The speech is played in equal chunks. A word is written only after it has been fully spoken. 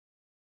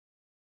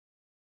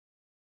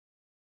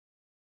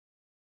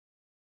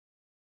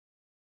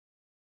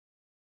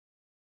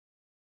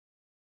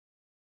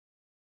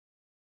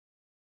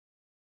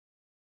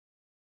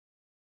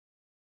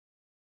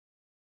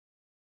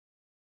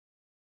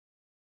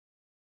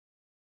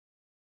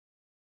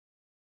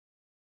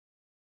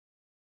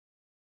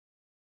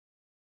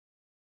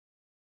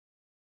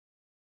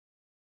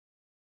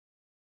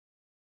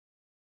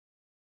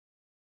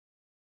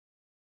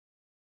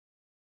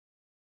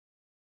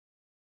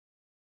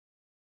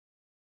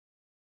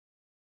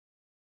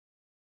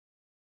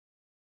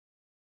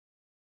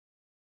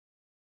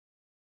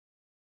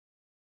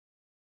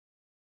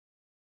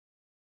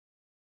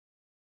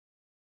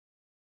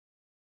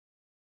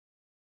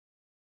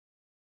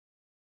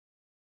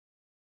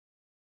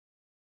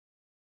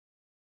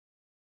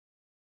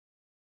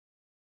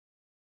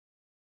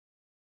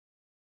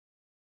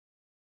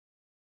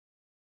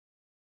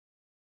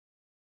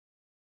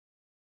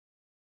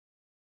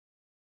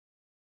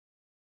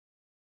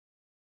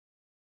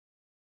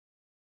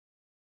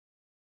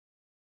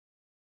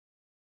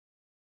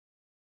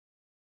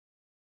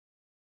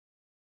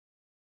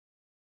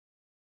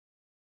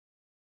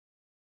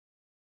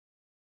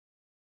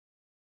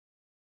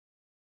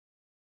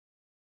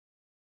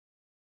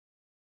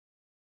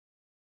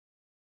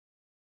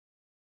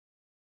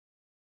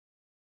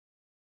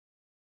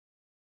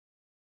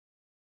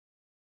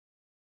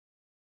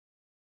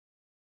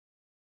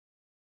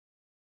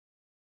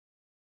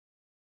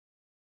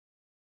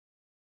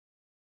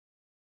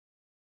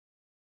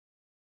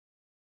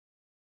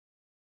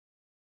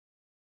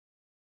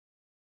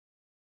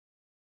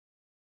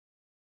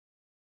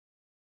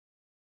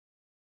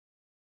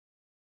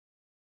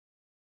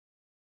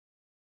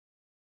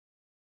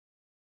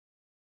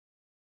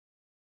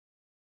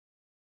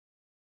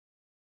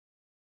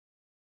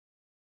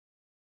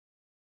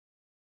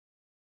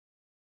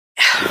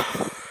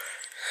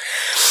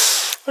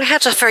I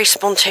had a very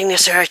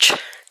spontaneous urge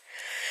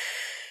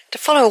to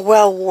follow a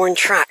well-worn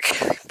track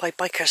by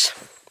bikers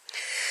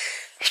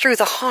through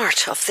the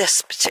heart of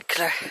this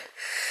particular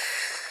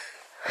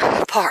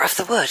part of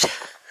the wood.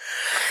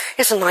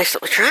 It's a nice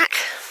little track.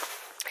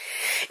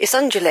 It's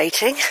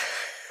undulating,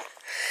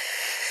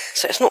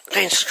 so it's not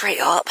going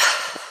straight up.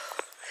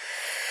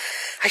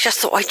 I just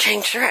thought I'd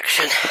change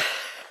direction.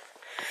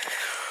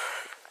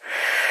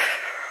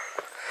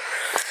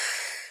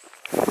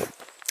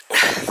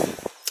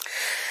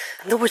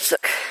 And the woods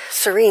look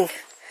serene.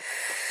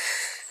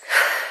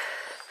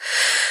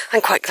 I'm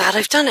quite glad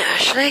I've done it,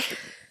 actually.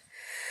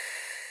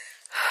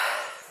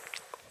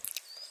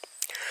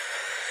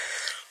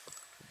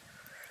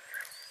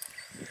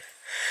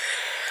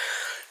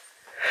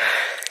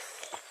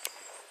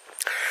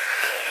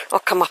 I'll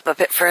come up a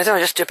bit further, I'll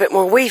just do a bit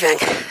more weaving.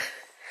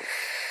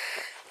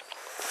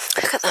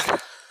 Look at them.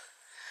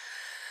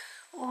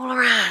 All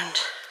around.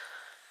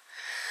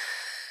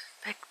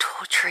 Big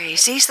tall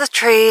trees. These are the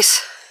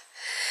trees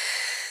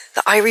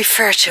that I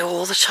refer to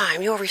all the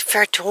time. You're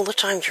referred to all the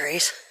time,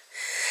 trees.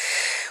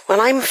 When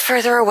I'm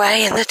further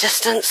away in the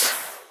distance,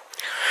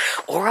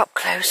 or up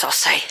close, I'll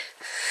say,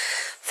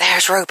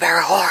 there's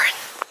Rowberrow horn.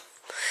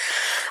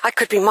 I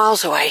could be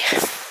miles away.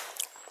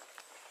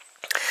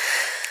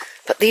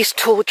 But these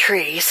tall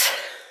trees,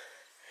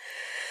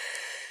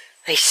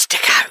 they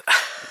stick out.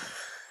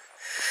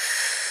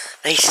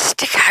 They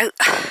stick out.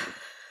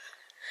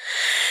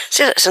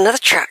 See, there's another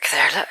track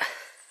there, look.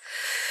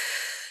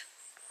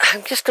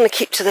 I'm just going to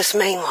keep to this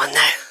main one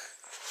now.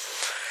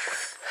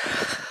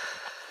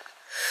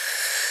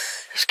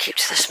 Just keep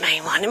to this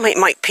main one. It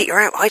might peter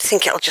out. I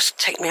think it'll just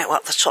take me out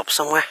up the top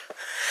somewhere.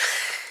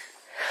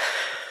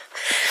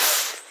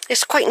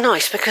 It's quite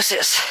nice because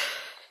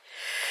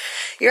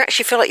you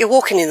actually feel like you're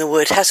walking in the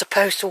wood as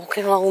opposed to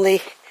walking along the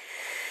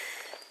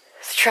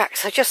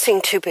tracks. I've just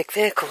seen two big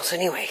vehicles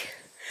anyway.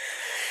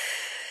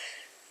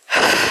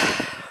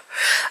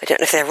 I don't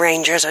know if they're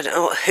rangers, I don't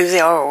know who they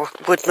are, or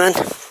woodmen.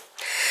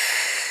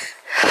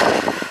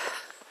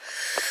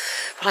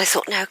 But I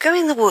thought, now go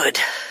in the wood.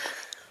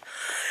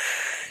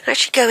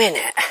 Actually go in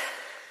it.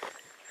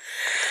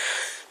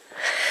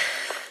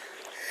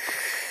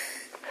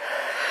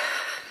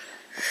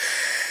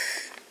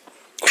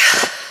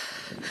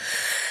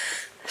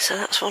 So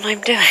that's what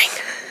I'm doing.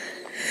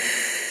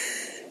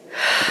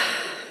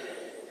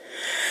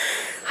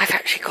 I've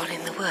actually gone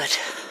in the wood.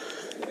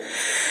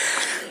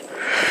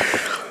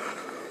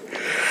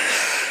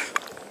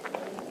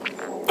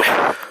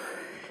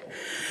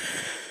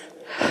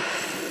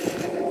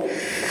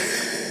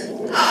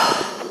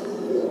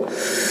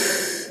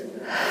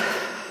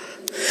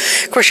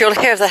 Of course, you'll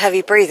hear the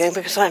heavy breathing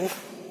because I'm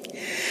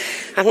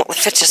not the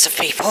fittest of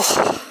people,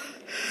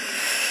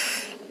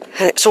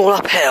 and it's all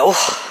uphill.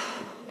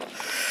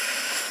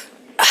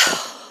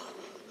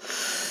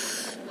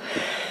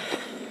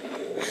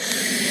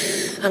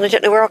 And I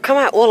don't know where I'll come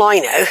out. All I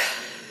know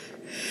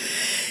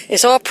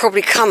is I'll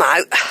probably come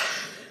out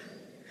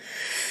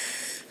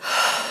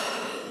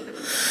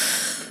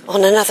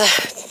on another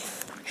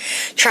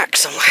track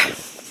somewhere.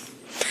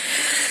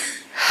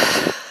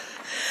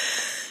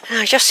 And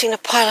I've just seen a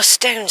pile of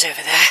stones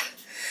over there.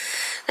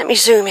 Let me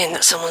zoom in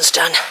that someone's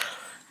done.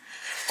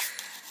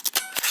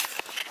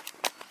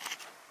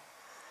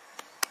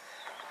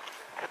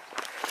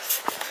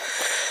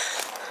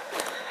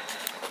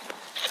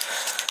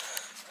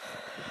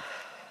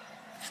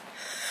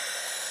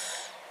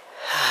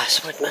 Ah,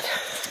 it's woodman.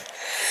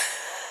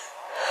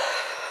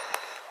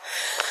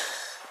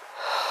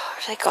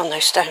 Where've they gone,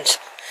 those stones?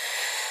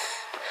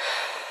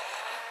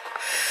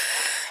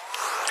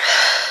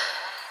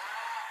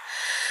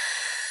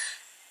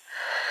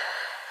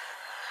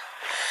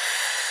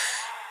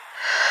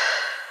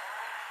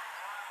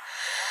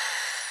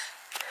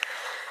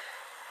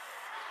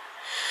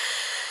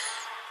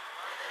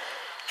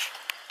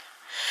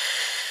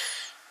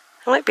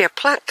 There might be a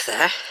plaque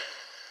there.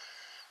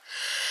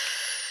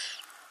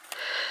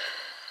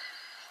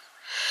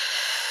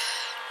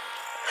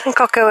 I think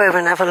I'll go over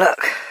and have a look.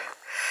 I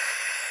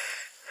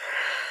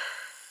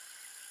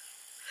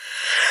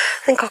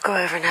think I'll go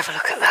over and have a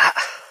look at that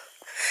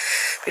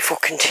before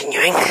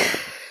continuing.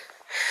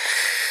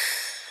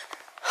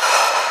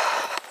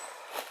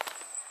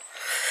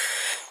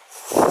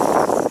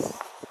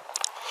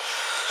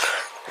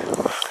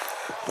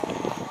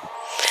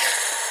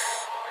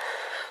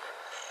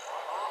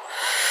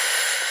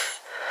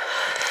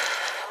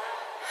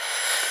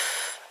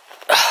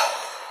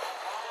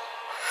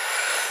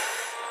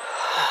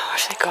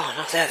 Gone.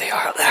 Oh, there they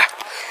are up there.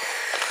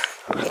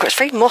 But it's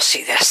very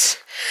mossy, this.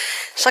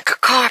 It's like a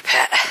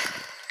carpet.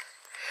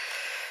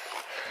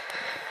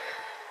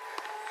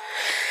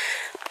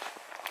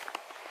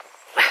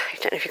 You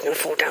don't know if you're going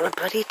to fall down a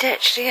bloody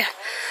ditch, do you?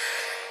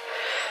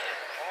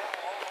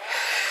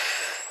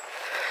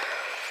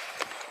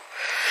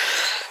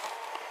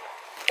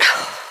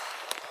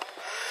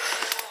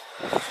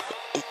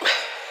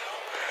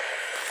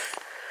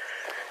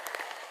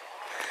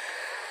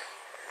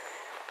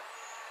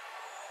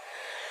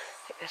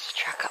 There's a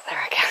track up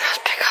there again. I'll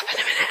pick up in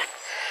a minute.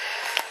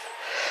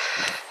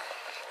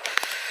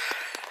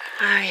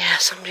 Oh yeah,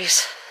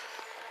 somebody's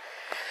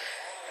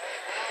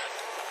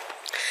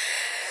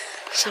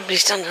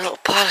done a little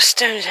pile of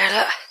stones there,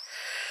 look.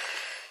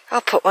 I'll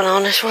put one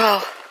on as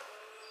well.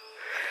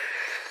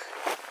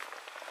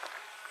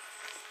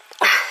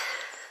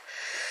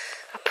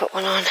 I'll put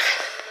one on.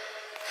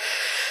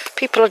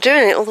 People are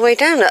doing it all the way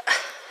down it.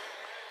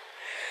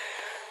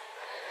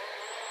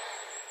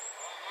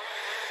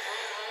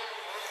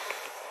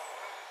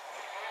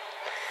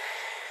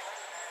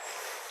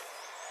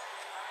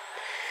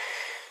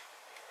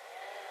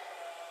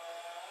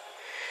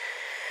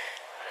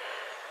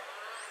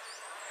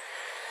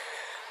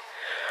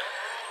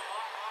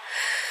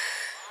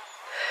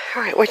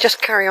 Alright, we'll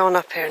just carry on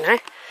up here now.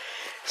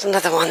 There's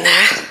another one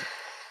there.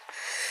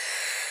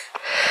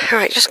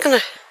 Alright, just gonna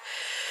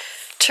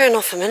turn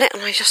off a minute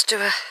and I just do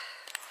a...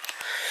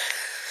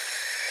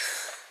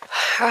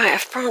 Alright,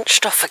 I've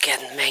branched off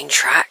again the main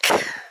track.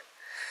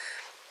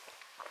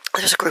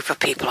 There's a group of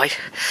people,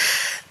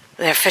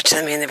 they were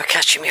fitting me and they were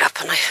catching me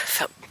up and I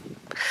felt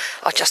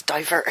I'll just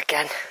divert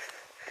again.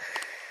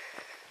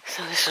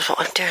 So this is what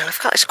I'm doing.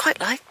 It's quite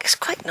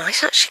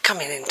nice actually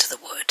coming into the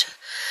wood.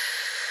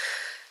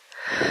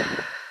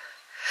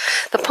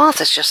 The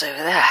path is just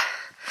over there.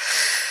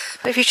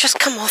 But if you just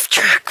come off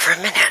track for a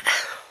minute,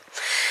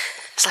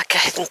 it's like a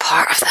hidden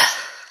part of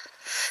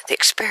the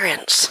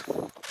experience.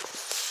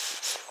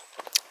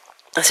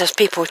 And there's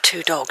people with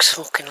 2 dogs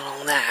walking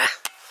along there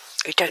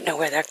who don't know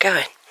where they're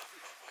going.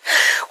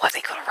 Well,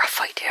 they got a rough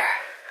idea.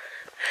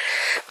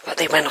 But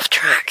they went off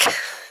track.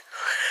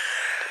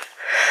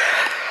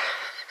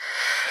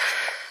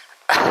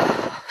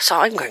 So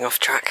I'm going off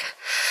track.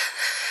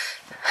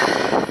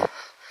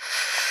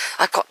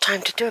 I've got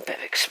time to do a bit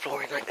of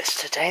exploring like this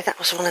today. That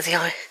was one of the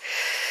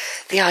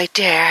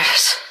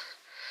ideas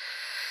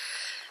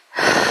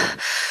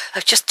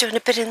of just doing a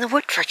bit in the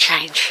wood for a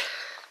change.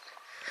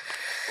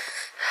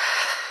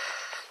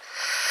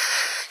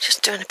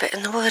 Just doing a bit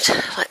in the wood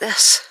like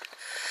this.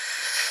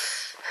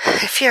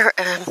 If you're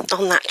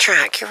on that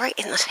track, you're right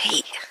in the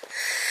heat.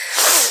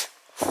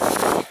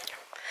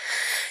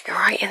 You're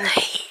right in the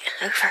heat.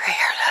 Over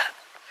here,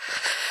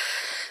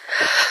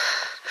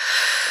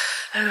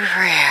 look. Over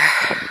here.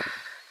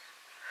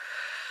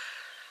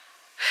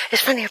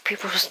 There's plenty of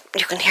people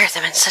you can hear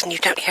them and suddenly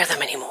you don't hear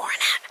them anymore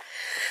in it.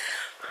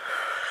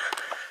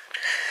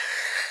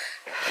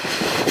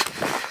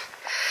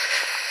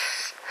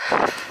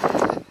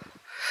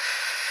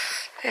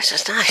 This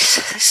is nice.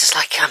 This is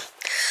like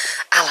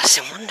Alice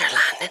in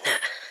Wonderland, isn't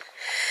it?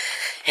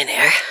 In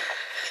here.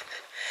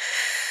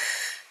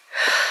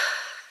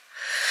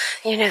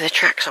 You know the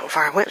track's not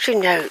far. Once you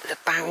know the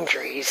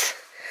boundaries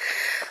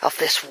of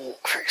this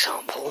walk, for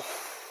example,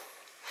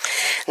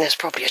 and there's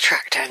probably a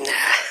track down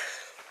there.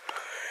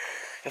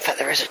 In fact,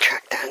 there is a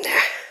track down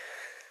there.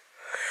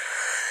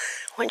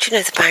 Once you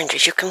know the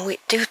boundaries, you can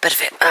do a bit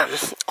of it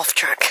off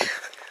track.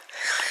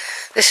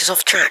 This is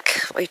off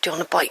track, what you do on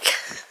a bike.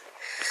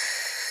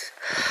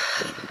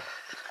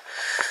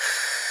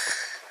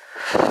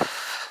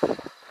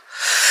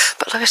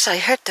 But like I say, I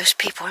heard those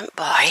people went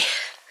by.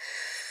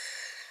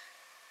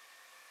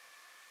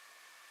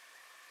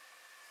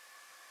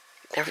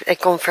 They're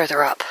going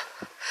further up.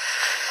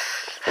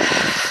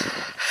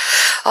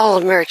 I'll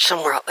emerge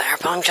somewhere up there,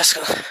 but I'm just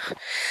gonna...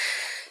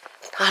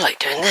 I like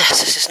doing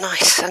this. This is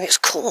nice and it's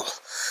cool.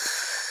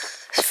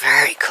 It's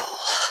very cool.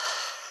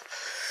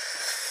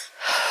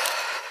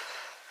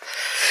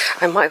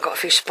 I might have got a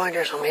few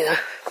spiders on me though,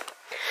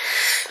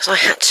 because I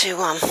had to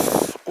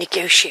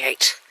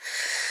negotiate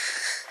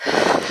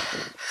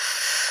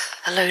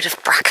a load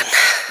of bracken.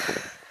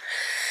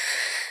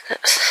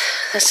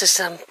 This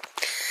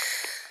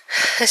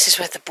is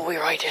where the boy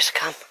riders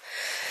come.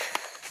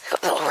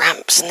 Got little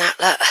ramps and that,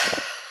 look.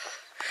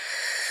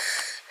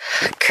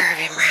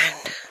 Curving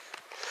round.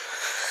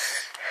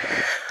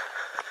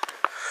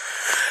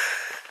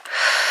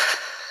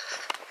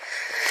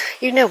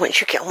 You know once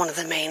you get on one of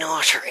the main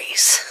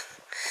arteries.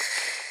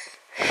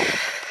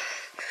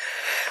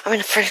 I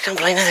mean, for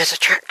example, I know there's a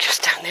track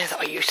just down there that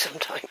I use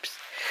sometimes.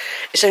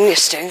 It's only a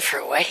stone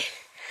throw away.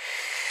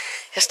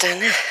 Just down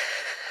there.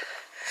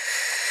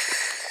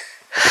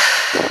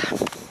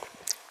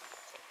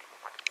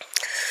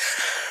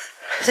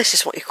 This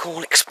is what you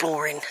call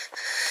exploring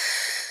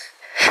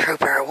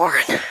Rowberrow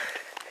Warren.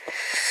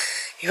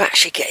 You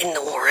actually get in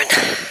the warren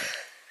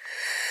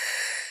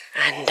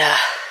and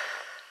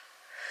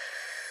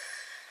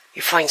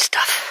you find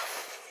stuff.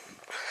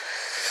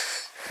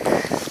 I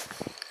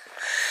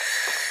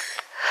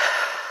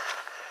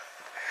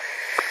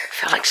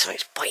feel like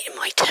something's biting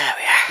my toe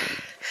here.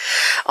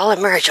 I'll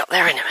emerge up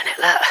there in a minute,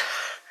 look.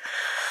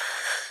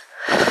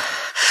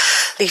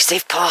 At least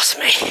they've passed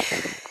me.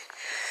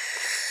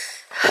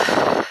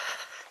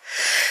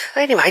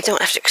 Anyway, I don't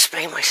have to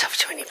explain myself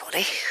to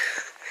anybody.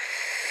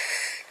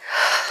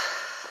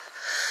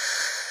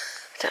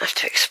 I don't have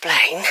to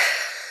explain.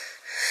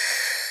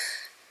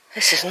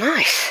 This is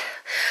nice.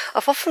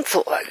 I've often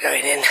thought about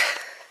going in.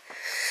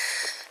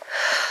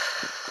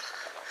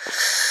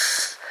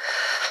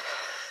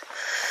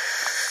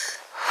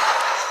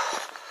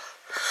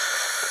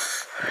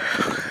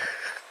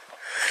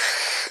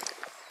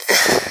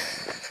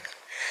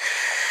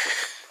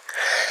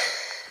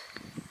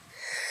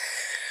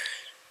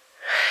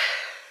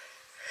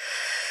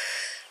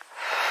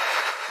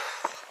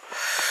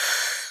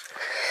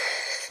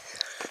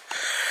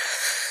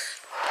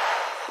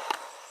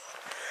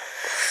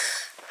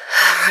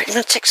 Alright, I'm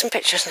going to take some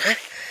pictures now.